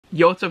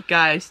Yo, what's up,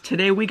 guys?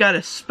 Today we got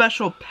a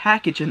special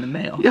package in the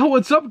mail. Yo,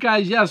 what's up,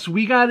 guys? Yes,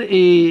 we got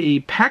a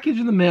package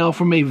in the mail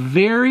from a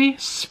very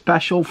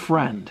special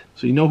friend.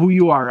 So you know who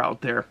you are out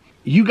there.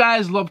 You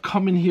guys love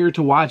coming here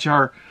to watch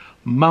our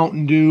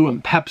Mountain Dew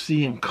and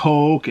Pepsi and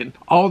Coke and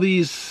all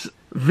these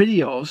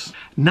videos.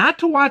 Not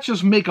to watch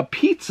us make a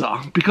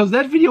pizza, because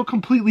that video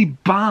completely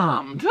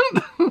bombed.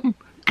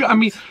 I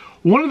mean,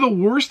 one of the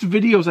worst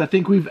videos I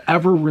think we've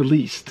ever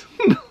released.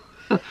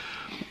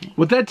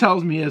 What that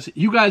tells me is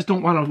you guys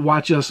don't want to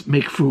watch us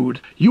make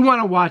food. You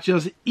want to watch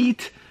us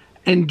eat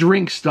and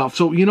drink stuff.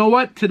 So you know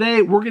what?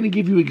 Today we're going to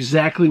give you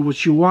exactly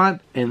what you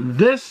want. And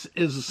this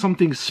is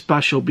something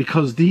special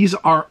because these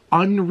are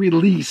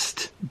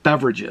unreleased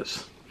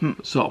beverages.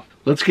 So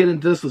let's get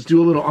into this. Let's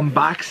do a little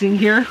unboxing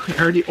here.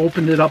 I already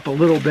opened it up a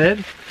little bit.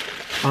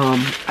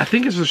 I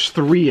think there's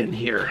 3 in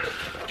here.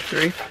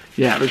 3?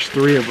 Yeah, there's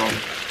 3 of them.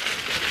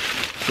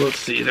 So let's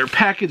see. They're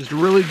packaged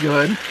really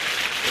good.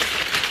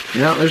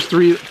 Yeah, there's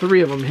three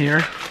of them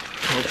here.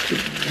 Let's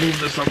move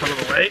this up out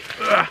of the way.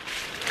 Ugh.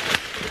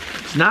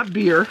 It's not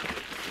beer.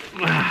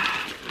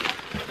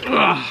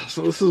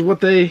 So this is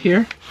what they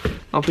here. I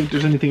don't think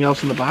there's anything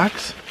else in the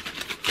box.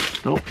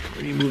 Nope.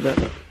 Let me move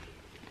that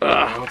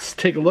up. Let's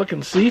take a look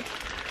and see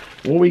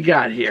what we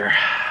got here.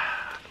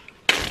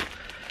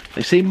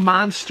 They say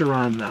Monster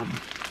on them.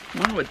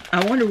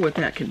 I wonder what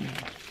that can mean.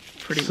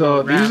 Pretty so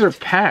well wrapped. These are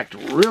packed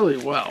really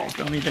well. Do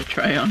you want me to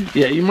try on?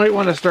 Yeah, you might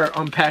want to start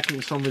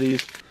unpacking some of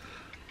these.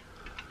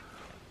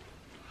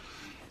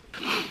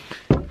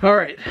 All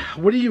right,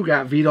 what do you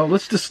got, Vito?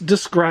 Let's just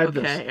describe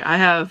this. Okay, I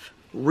have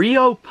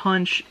Rio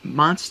Punch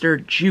Monster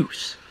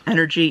Juice.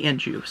 Energy and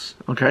juice.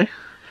 Okay.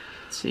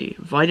 Let's see.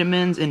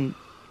 Vitamins and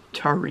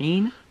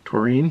taurine.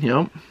 Taurine,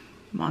 yep.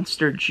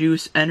 Monster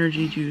Juice,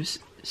 energy juice.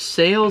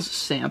 Sales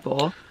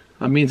sample.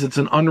 That means it's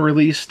an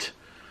unreleased,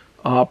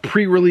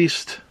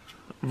 pre-released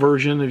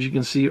version, as you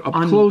can see up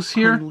close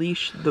here.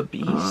 Unleash the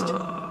beast.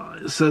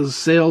 It says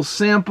sales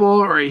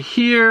sample right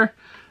here.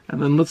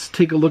 And then let's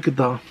take a look at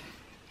the...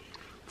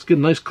 Let's get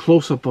a nice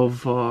close-up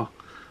of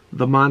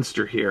the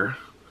monster here.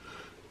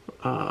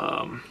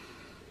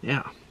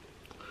 Yeah.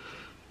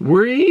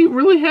 We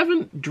really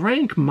haven't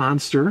drank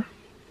Monster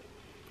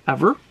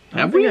ever,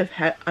 have we?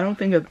 I don't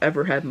think I've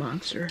ever had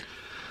Monster.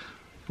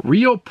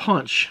 Rio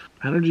Punch,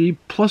 energy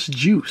plus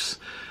juice.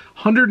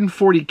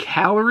 140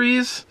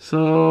 calories.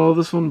 So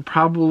this one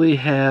probably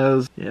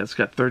has, yeah, it's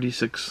got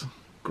 36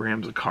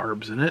 grams of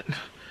carbs in it.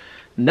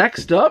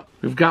 Next up,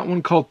 we've got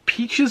one called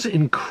Peaches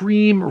and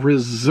Cream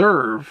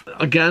Reserve.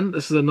 Again,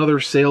 this is another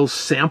sales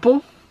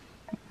sample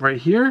right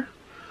here.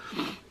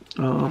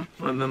 And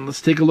then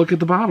let's take a look at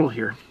the bottle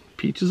here.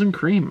 Peaches and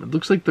Cream. It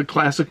looks like the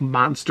classic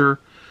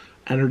Monster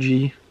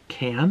Energy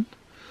can,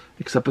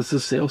 except it's a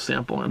sales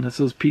sample, and it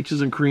says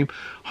Peaches and Cream.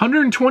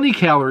 120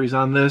 calories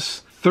on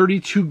this,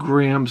 32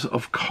 grams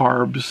of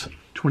carbs,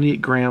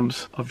 28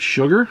 grams of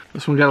sugar.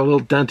 This one got a little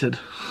dented.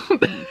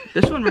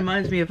 This one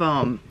reminds me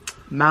of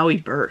Maui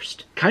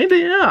Burst. Kinda,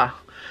 yeah.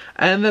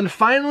 And then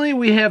finally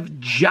we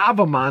have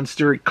Java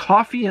Monster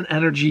Coffee and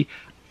Energy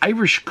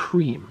Irish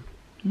Cream.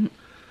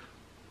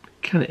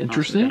 Kind of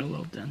interesting. Also got a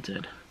little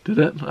dented. Did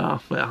it?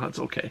 Oh, well, that's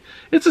okay.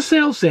 It's a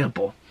sales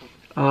sample.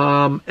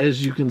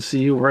 As you can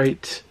see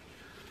right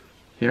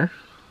here.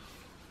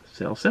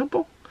 Sales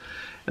sample.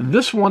 And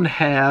this one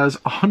has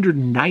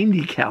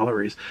 190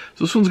 calories.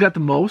 So this one's got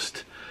the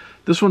most.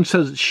 This one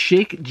says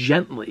shake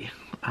gently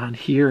on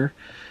here.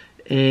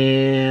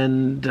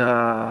 And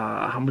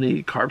how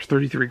many carbs?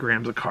 33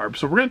 grams of carbs.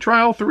 So we're going to try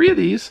all 3 of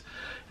these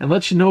and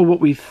let you know what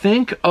we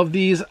think of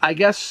these, I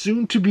guess,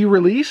 soon to be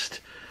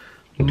released.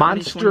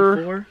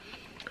 Monster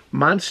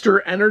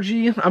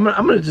Energy. I'm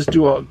gonna just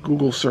do a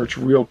Google search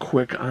real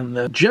quick on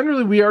this.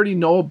 Generally, we already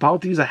know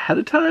about these ahead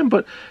of time,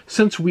 but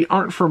since we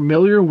aren't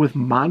familiar with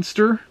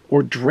Monster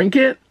or drink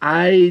it,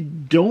 I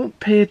don't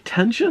pay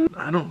attention.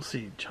 I don't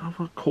see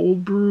Java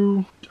Cold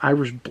Brew,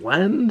 Irish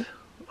Blend.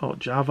 Oh,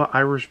 Java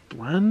Irish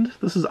Blend.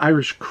 This is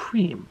Irish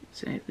Cream.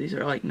 See, these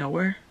are like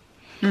nowhere.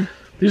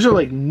 These are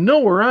like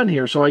nowhere on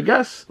here. So I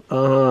guess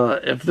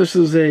if this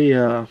is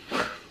a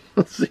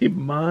let's see,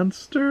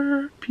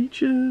 Monster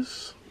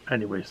Peaches.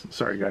 Anyways,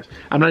 sorry guys.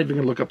 I'm not even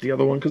gonna look up the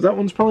other one because that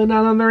one's probably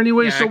not on there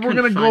anyway. Yeah, so we're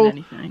gonna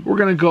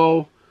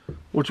go.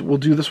 We'll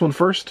do this one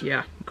first.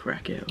 Yeah,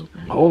 crack it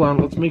open. Hold on,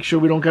 let's make sure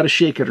we don't gotta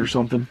shake it or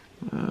something.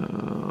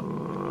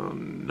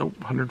 Nope,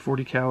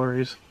 140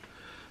 calories.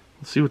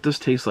 Let's see what this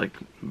tastes like.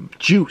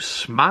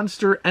 Juice,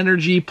 Monster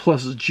Energy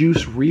plus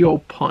Juice Rio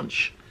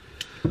Punch.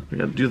 We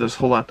gotta do this.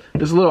 Hold on.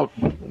 There's a little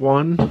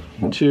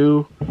 1,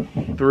 2,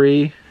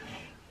 3.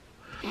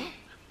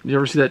 You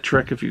ever see that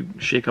trick if you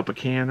shake up a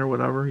can or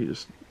whatever? You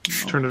just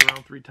turn it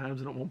around 3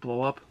 times and it won't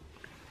blow up?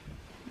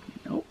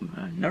 Nope,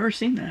 I've never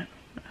seen that.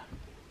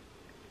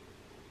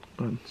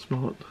 Go ahead,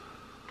 smell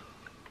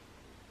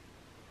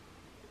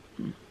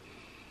it.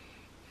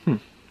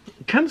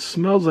 It kind of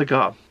smells like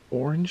a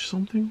orange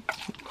something.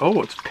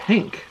 Oh, it's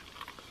pink.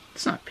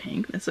 It's not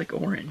pink, that's like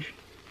orange.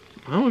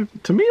 Oh,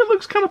 to me it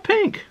looks kind of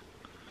pink.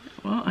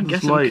 Well, I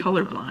guess I'm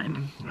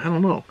colorblind. I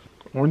don't know.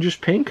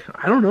 Orangish pink?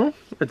 I don't know.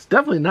 It's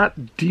definitely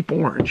not deep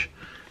orange.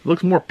 It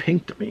looks more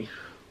pink to me.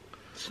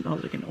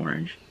 Smells like an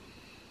orange.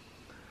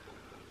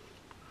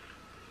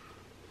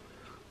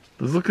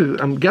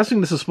 I'm guessing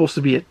this is supposed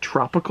to be a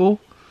tropical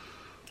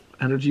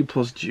energy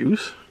plus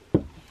juice.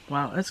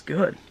 Wow, that's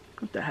good.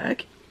 What the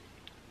heck?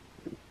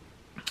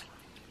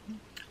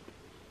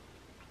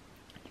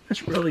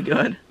 That's really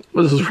good.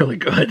 This is really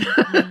good.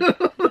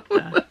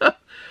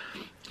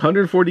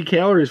 140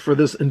 calories for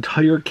this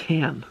entire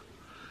can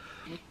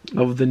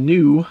of the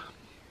new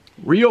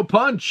Rio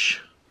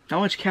Punch. How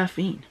much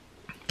caffeine?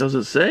 Does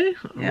it say?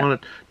 Yeah.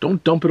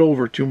 Don't dump it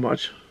over too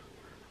much.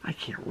 I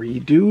can't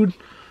read, dude.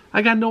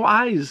 I got no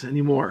eyes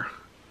anymore.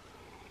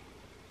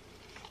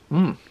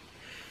 I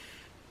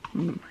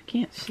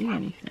can't see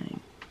anything.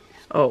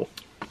 Oh,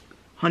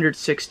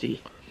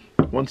 160.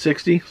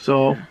 160.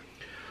 So, Yeah.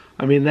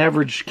 I mean, an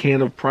average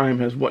can of Prime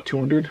has what,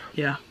 200?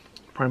 Yeah.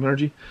 Prime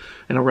Energy,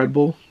 and a Red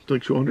Bull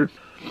like 200.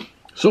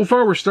 So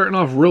far, we're starting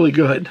off really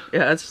good.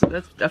 Yeah, that's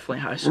definitely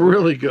high score.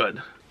 Really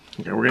good.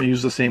 Okay, we're gonna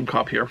use the same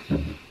cup here.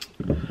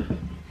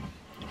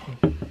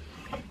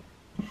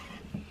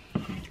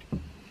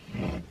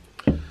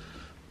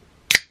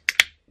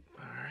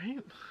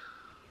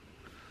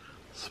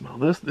 Smell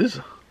this. This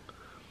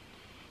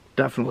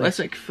definitely. That's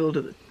like filled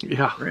to the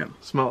rim.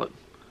 Smell it.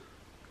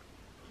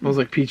 Smells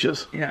like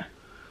peaches. Yeah.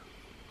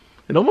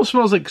 It almost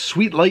smells like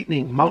Sweet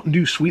Lightning, Mountain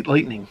Dew Sweet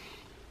Lightning.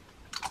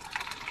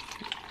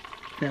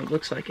 Yeah, it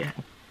looks like it.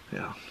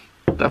 Yeah,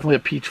 definitely a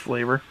peach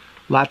flavor.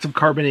 Lots of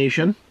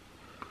carbonation.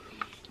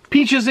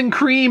 Peaches and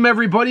cream,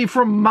 everybody,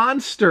 from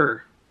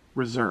Monster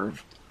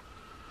Reserve.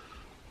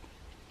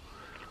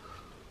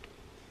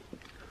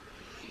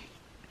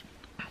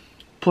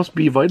 Plus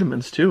B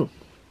vitamins too.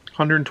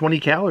 120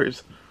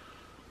 calories.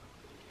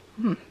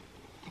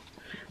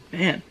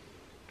 Man.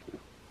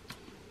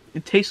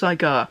 It tastes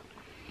like a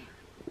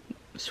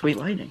Sweet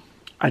Lightning.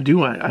 I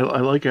do. I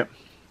like it.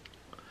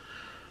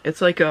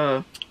 It's like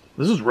a...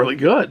 This is really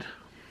good.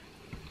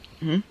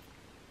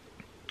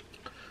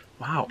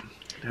 Wow.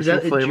 Is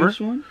that flavor. a juice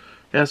one?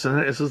 Yes, and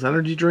this is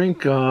energy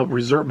drink,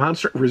 Reserve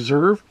Monster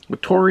Reserve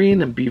with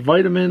taurine and B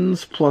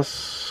vitamins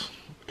plus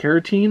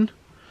carotene.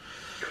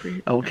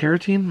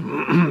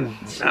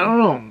 L-carotene. I don't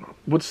know.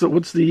 What's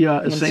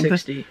the same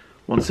thing?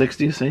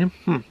 160, same.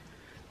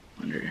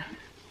 Wonder.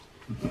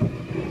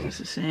 Is this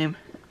the same?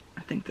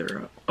 I think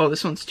they're. Oh,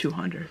 this one's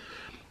 200.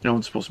 That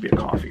one's supposed to be a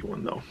coffee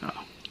one though.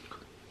 Oh.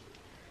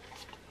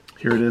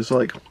 Here it is,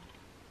 like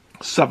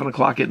 7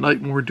 o'clock at night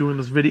when we're doing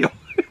this video.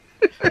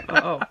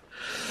 Oh.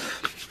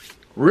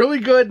 Really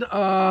good.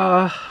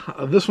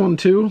 This one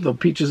too, the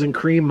Peaches and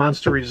Cream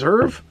Monster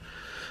Reserve.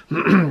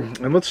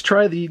 And let's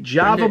try the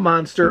Java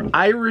Monster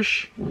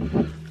Irish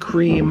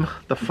Cream,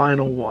 the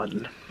final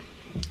one.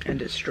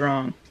 And it's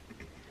strong.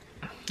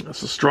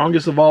 That's the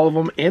strongest of all of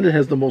them, and it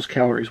has the most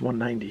calories,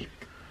 190.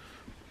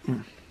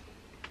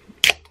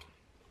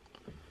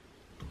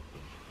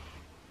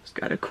 It's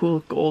got a cool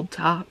gold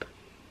top.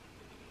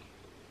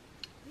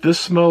 This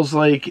smells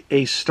like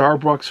a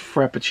Starbucks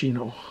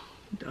Frappuccino.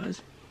 It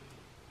does.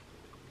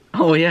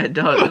 Oh yeah, it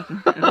does.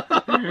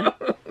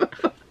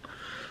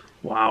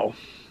 Wow.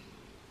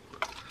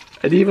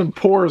 It even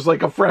pours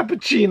like a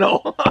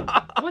Frappuccino.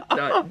 What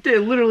the?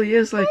 It literally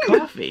is like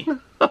coffee.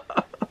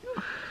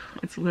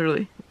 It's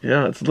literally...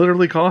 Yeah, it's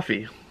literally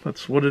coffee.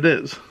 That's what it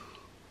is.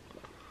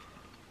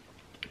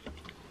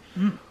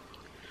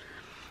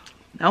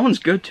 That one's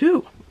good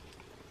too.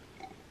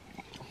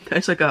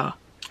 Tastes like a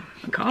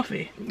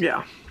coffee.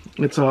 Yeah.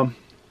 It's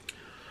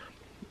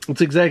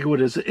exactly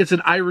what it is. It's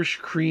an Irish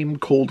cream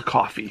cold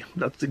coffee.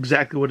 That's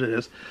exactly what it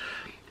is.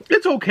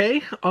 It's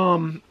okay.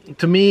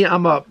 To me,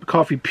 I'm a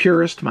coffee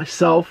purist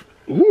myself.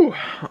 Ooh.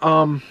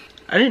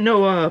 I didn't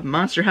know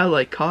Monster had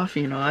like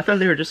coffee and all. I thought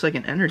they were just like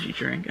an energy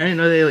drink. I didn't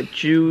know they like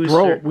juice.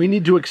 Bro, we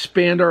need to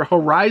expand our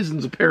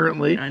horizons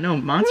apparently. I know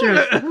Monster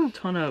has a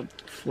ton of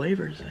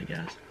flavors, I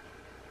guess.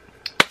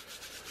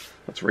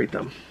 Let's rate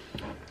them.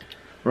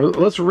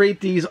 Let's rate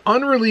these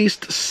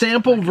unreleased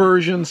sample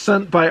versions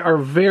sent by our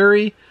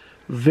very,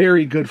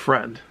 very good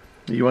friend.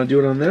 You want to do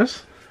it on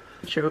this?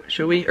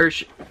 Should we? Or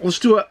let's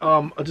do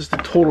a just a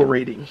total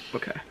rating.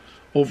 Okay.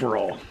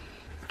 Overall.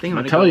 I think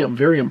I'm telling you, I'm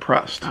very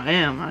impressed. I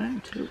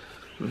am too.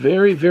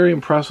 Very, very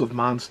impressed with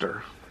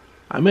Monster.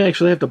 I may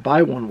actually have to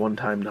buy one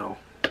time now.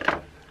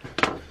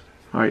 All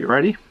right, you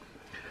ready?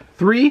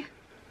 3,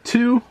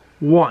 2,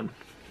 1.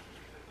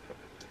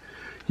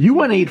 You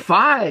went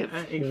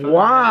 8.5.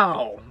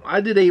 Wow. I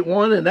did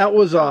 8.1, and that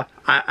was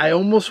I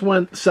almost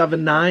went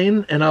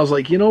 7.9, and I was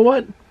like, you know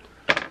what?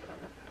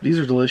 These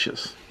are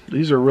delicious.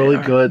 These are really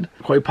good.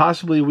 Quite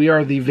possibly, we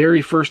are the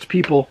very first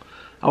people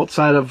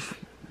outside of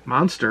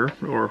Monster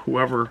or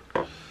whoever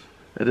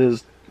it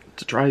is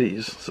to try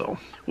these. So,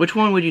 which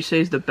one would you say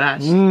is the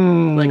best?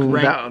 Like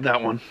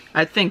that one.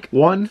 I think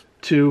 1,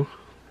 2,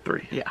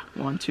 3. Yeah,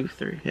 1, 2,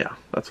 3. Yeah,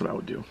 that's what I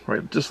would do.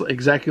 Right, just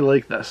exactly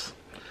like this.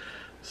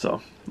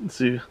 So let's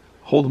see.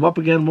 Hold them up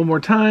again one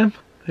more time.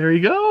 There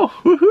you go.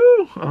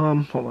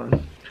 Woohoo! Hold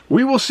on.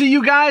 We will see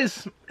you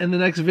guys in the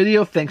next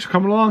video. Thanks for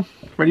coming along.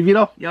 Ready,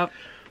 Vito? Yep.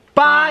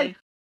 Bye.